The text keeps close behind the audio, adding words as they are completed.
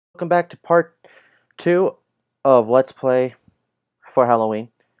welcome back to part 2 of Let's Play for Halloween,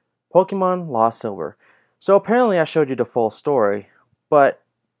 Pokemon Lost Silver. So apparently I showed you the full story, but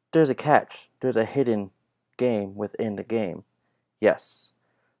there's a catch. There's a hidden game within the game. Yes.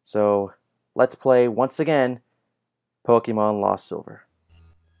 So let's play once again Pokemon Lost Silver.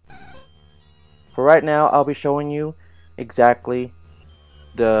 For right now, I'll be showing you exactly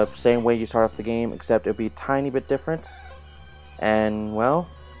the same way you start off the game, except it'll be a tiny bit different. And, well,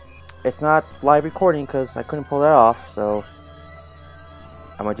 it's not live recording because I couldn't pull that off, so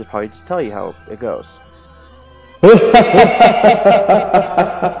I might probably just tell you how it goes.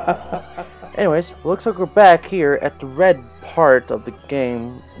 Anyways, looks like we're back here at the red part of the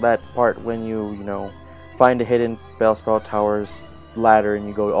game. That part when you find the hidden Bellsprout Towers ladder and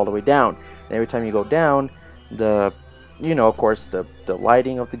you go all the way down. And every time you go down, of course, the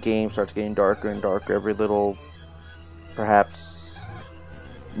lighting of the game starts getting darker and darker every little, perhaps,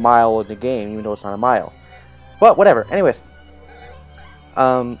 mile in the game, even though it's not a mile. But whatever. Anyways,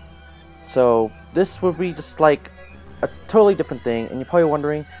 so this would be just like a totally different thing, and you're probably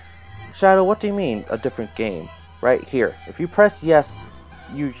wondering, Shadow, what do you mean a different game? Right here, if you press yes,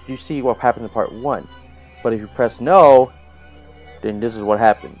 you see what happens in part 1, but if you press no, then this is what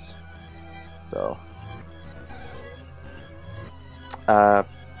happens. So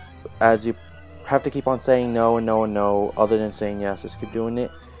as you have to keep on saying no and no and no, other than saying yes, just keep doing it.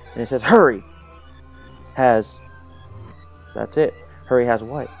 And it says hurry has, that's it. Hurry has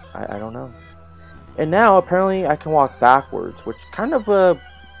what? I don't know. And now apparently I can walk backwards, which kind of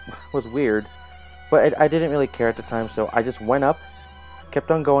was weird, but I didn't really care at the time, so I just went up, kept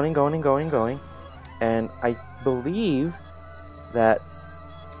on going and going and going and going, and I believe that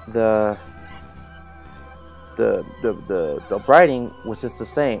the writing was just the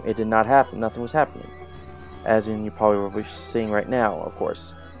same. It did not happen. Nothing was happening, as in you probably will be seeing right now, of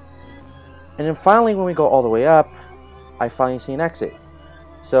course. And then finally, when we go all the way up, I finally see an exit.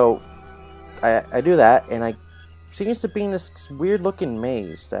 So I do that, and I seems to be in this weird looking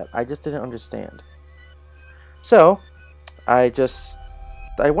maze that I just didn't understand. So I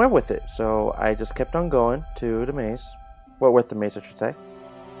went with it. So I just kept on going to the maze, well, with the maze I should say.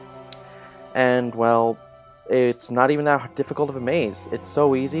 And well, it's not even that difficult of a maze. It's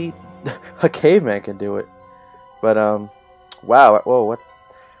so easy, a caveman can do it. But wow, whoa, what?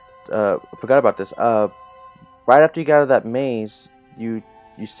 Forgot about this. Right after you get out of that maze, you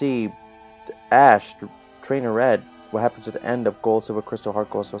see Ash, Trainer Red. What happens at the end of Gold, Silver, Crystal, Heart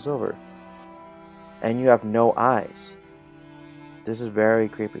Gold, Soul, Silver? And you have no eyes. This is very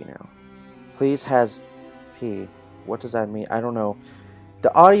creepy now. Please has P. What does that mean? I don't know.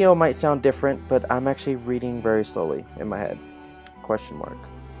 The audio might sound different, but I'm actually reading very slowly in my head. Question mark.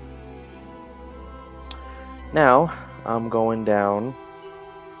 Now I'm going down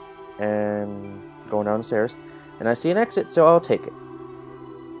the stairs, and I see an exit, so I'll take it.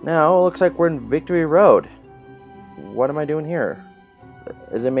 Now it looks like we're in Victory Road. What am I doing here?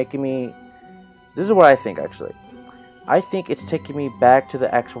 Is it making me... This is what I think, actually. I think it's taking me back to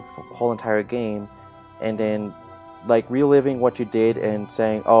the actual whole entire game, and then like reliving what you did and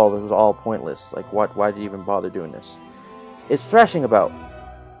saying, oh, this was all pointless. Like, why did you even bother doing this? It's thrashing about.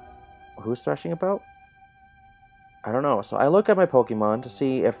 Who's thrashing about? I don't know. So I look at my Pokemon to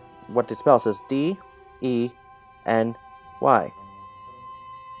see what the spell says. D-E-N-Y.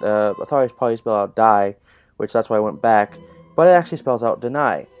 I thought it probably spelled out die, which that's why I went back, but it actually spells out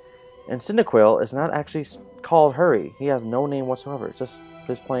deny. And Cyndaquil is not actually called Hurry. He has no name whatsoever. It's just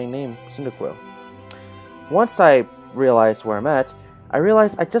his plain name, Cyndaquil. Once I realized where I'm at, I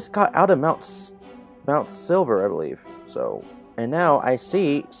realized I just got out of Mount Silver, I believe. So, and now I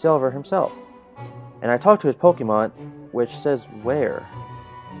see Silver himself. And I talk to his Pokemon, which says where.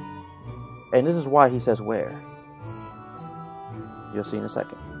 And this is why he says where. You'll see in a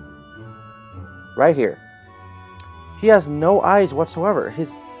second. Right here. He has no eyes whatsoever.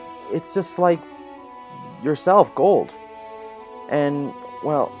 It's just like yourself, Gold. And,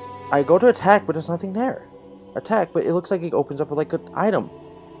 well, I go to attack, but there's nothing there. Attack, but it looks like it opens up like an item.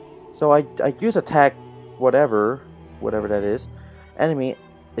 So I use attack, whatever that is. Enemy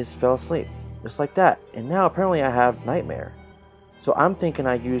fell asleep. Just like that. And now apparently I have Nightmare. So I'm thinking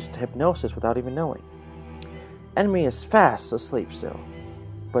I used Hypnosis without even knowing. Enemy is fast asleep still.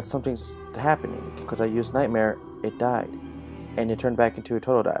 But something's happening. Because I used Nightmare, it died. And it turned back into a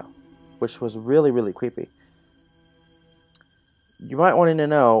Totodile. Which was really, really creepy. You might want to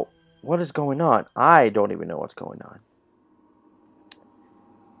know, what is going on? I don't even know what's going on.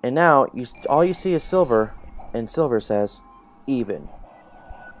 And now, all you see is Silver. And Silver says, even.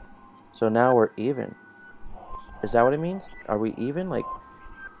 So now we're even. Is that what it means? Are we even? Like,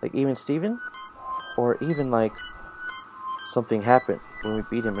 Like even Steven? Or even like something happened when we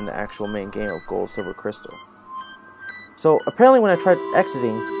beat him in the actual main game of Gold, Silver, Crystal. So apparently when I tried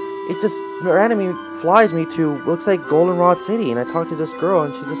exiting, it just randomly flies me to, looks like Goldenrod City, and I talk to this girl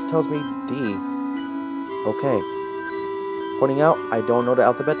and she just tells me D. Okay. Pointing out, I don't know the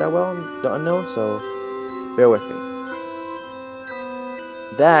alphabet that well, the unknown, so bear with me.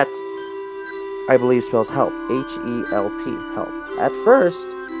 That, I believe, spells help. H-E-L-P, help. At first,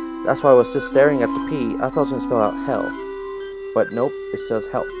 that's why I was just staring at the P. I thought it was going to spell out hell. But nope, it says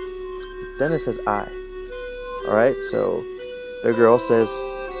help. Then it says I. Alright, so the girl says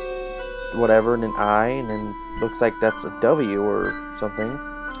whatever, and then I, and then looks like that's a W or something.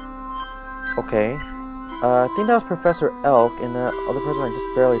 Okay. I think that was Professor Elk, and the other person I just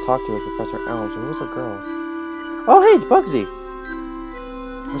barely talked to was Professor Elm, so who was the girl? Oh, hey, it's Bugsy!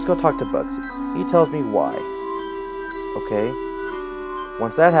 Let's go talk to Bugsy. He tells me why. Okay.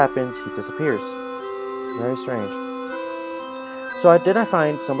 Once that happens, he disappears. Very strange. So then I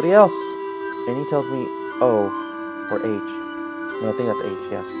find somebody else, and he tells me O or H. No, I think that's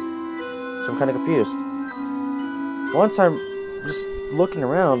H, yes. So I'm kind of confused. Once I'm just looking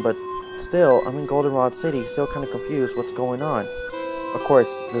around, but still, I'm in Goldenrod City, still kind of confused what's going on. Of course,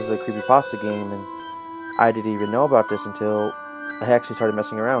 this is a creepypasta game, and I didn't even know about this until I actually started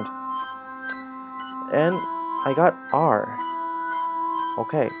messing around. And I got R.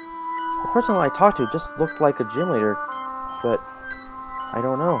 Okay. The person I talked to just looked like a gym leader, but I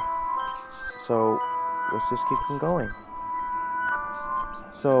don't know. So, let's just keep on going.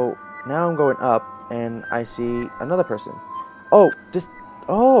 So, now I'm going up, and I see another person. Oh,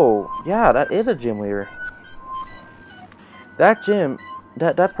 yeah, that is a gym leader. That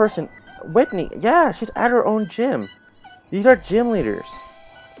person, Whitney, yeah, she's at her own gym. These are gym leaders.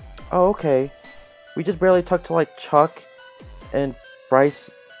 Oh, okay. We just barely talked to, like, Chuck, and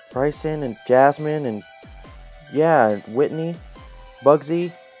Bryson, and Jasmine, and, yeah, Whitney,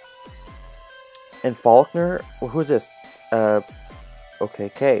 Bugsy, and Faulkner. Well, who's this? Okay,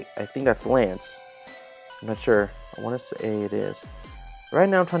 K. I think that's Lance. I'm not sure. I want to say it is. Right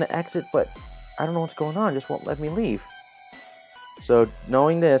now I'm trying to exit, but I don't know what's going on. It just won't let me leave. So,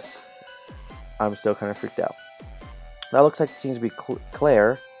 knowing this, I'm still kind of freaked out. That looks like it seems to be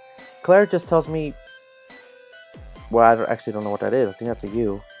Claire. Claire just tells me... Well, I actually don't know what that is. I think that's a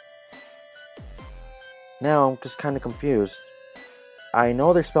U. Now, I'm just kind of confused. I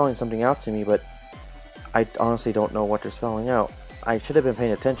know they're spelling something out to me, but I honestly don't know what they're spelling out. I should have been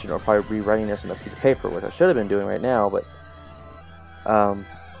paying attention, or probably rewriting this on a piece of paper, which I should have been doing right now, but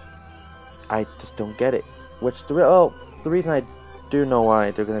I just don't get it. The reason I do know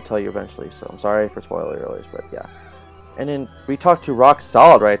why, they're going to tell you eventually, so I'm sorry for spoiler alerts, but yeah. And then we talked to Rock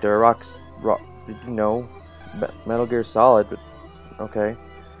Solid right there. Metal Gear Solid, but okay.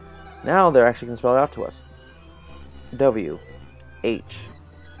 Now they're actually going to spell it out to us. W. H.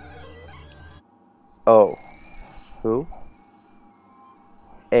 O. Who?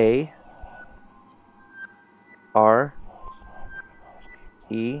 A. R.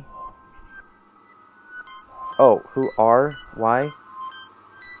 E. Oh, who? R. Y.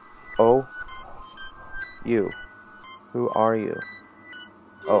 O. U. Who are you?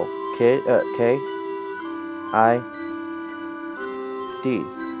 Oh, K. I. D.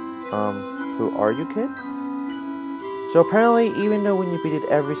 Who are you, kid? So apparently, even though when you beat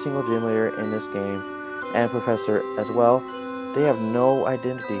every single gym leader in this game, and Professor as well, they have no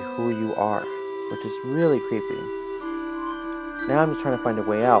identity who you are, which is really creepy. Now I'm just trying to find a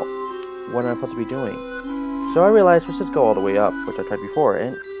way out. What am I supposed to be doing? So I realized, let's just go all the way up, which I tried before,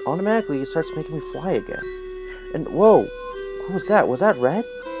 and automatically it starts making me fly again. And whoa, who was that? Was that Red?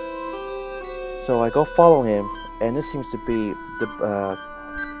 So I go follow him, and this seems to be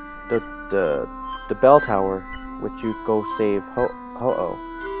the bell tower, which you go save Ho-Oh,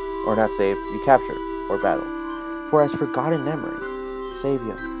 or not save, you capture or battle. For as forgotten memory, save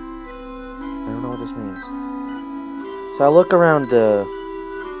you. I don't know what this means. So I look around the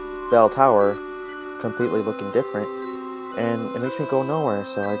bell tower, completely looking different, and it makes me go nowhere.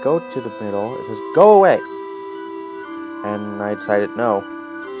 So I go to the middle. It says go away, and I decided no.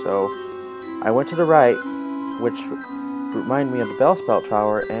 So I went to the right, which reminded me of the Bellsprout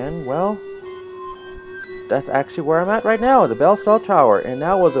Tower, and well, that's actually where I'm at right now, the Bellsprout Tower, and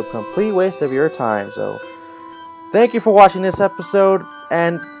that was a complete waste of your time. So thank you for watching this episode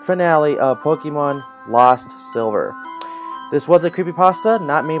and finale of Pokemon Lost Silver. This was a creepypasta,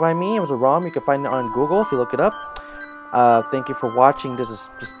 not made by me. It was a ROM. You can find it on Google if you look it up. Thank you for watching. This is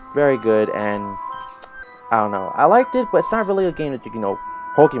just very good, and I don't know. I liked it, but it's not really a game that you can know,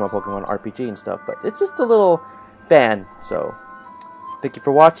 Pokemon RPG and stuff, but it's just a little fan. So thank you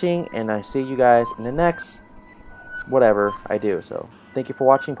for watching, and I see you guys in the next whatever I do. So, thank you for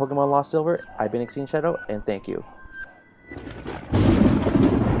watching Pokemon Lost Silver. I've been Exceed Shadow, and thank you.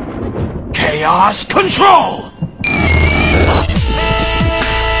 Chaos Control!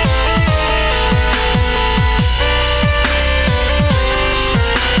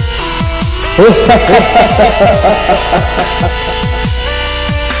 Ha ha ha ha ha ha ha!